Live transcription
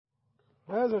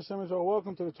As Hashem is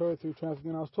welcome to the Torah through traffic.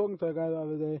 And I was talking to a guy the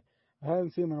other day. I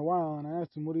hadn't seen him in a while, and I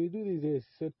asked him, "What do you do these days?"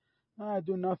 He said, "No, I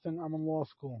do nothing. I'm in law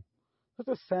school." Such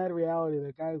a sad reality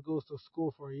that guy goes to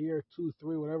school for a year, two,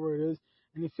 three, whatever it is,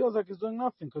 and he feels like he's doing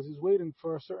nothing because he's waiting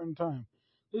for a certain time.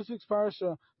 This week's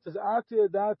parasha says, "Ati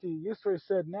Adati." Yisro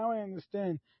said, "Now I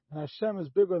understand that Hashem is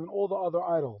bigger than all the other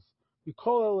idols. We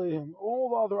call Elohim all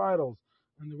the other idols."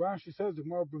 And the Rashi says, the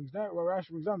Gemara brings that.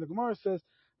 Rashi brings down. The Gemara says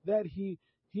that he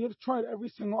had tried every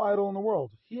single idol in the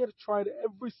world. He had tried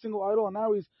every single idol, and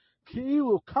now he's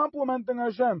Ki'ilu, complimenting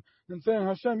Hashem and saying,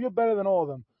 "Hashem, you're better than all of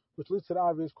them." Which leads to the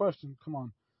obvious question, come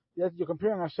on. Yes, you're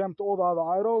comparing Hashem to all the other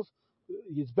idols.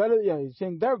 He's better, yeah, he's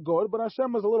saying they're good, but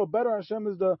Hashem is a little better. Hashem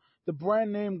is the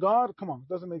brand name God. Come on, it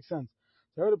doesn't make sense.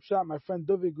 So I heard a pshat, my friend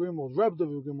David Greenwald, Reb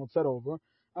David Greenwald said over.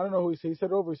 I don't know who he said. He said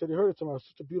it over. He said he heard it tomorrow.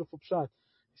 Such a beautiful pshat.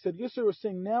 He said, Yisro was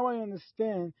saying, now I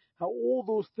understand how all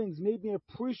those things made me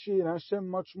appreciate Hashem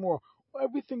much more.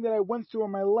 Everything that I went through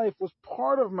in my life was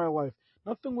part of my life.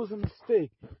 Nothing was a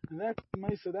mistake. And that's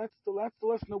the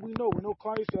lesson that we know. We know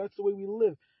Klal Yisrael, that's the way we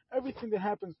live. Everything that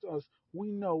happens to us,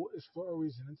 we know is for a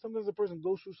reason. And sometimes a person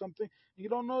goes through something and you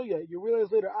don't know yet. You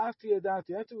realize later, Ati Adati.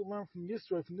 That's what we learn from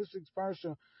Yisro, from this week's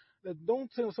parasha. That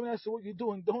don't say, when somebody asks you what you're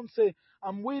doing, don't say,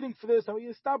 "I'm waiting for this."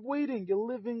 Stop waiting. You're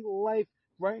living life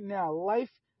right now. Life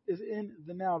is in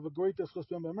the now. Have a great day.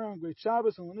 Great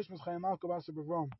Shabbos and Lenishmas Chayim Malka B'Asher B'Vrom.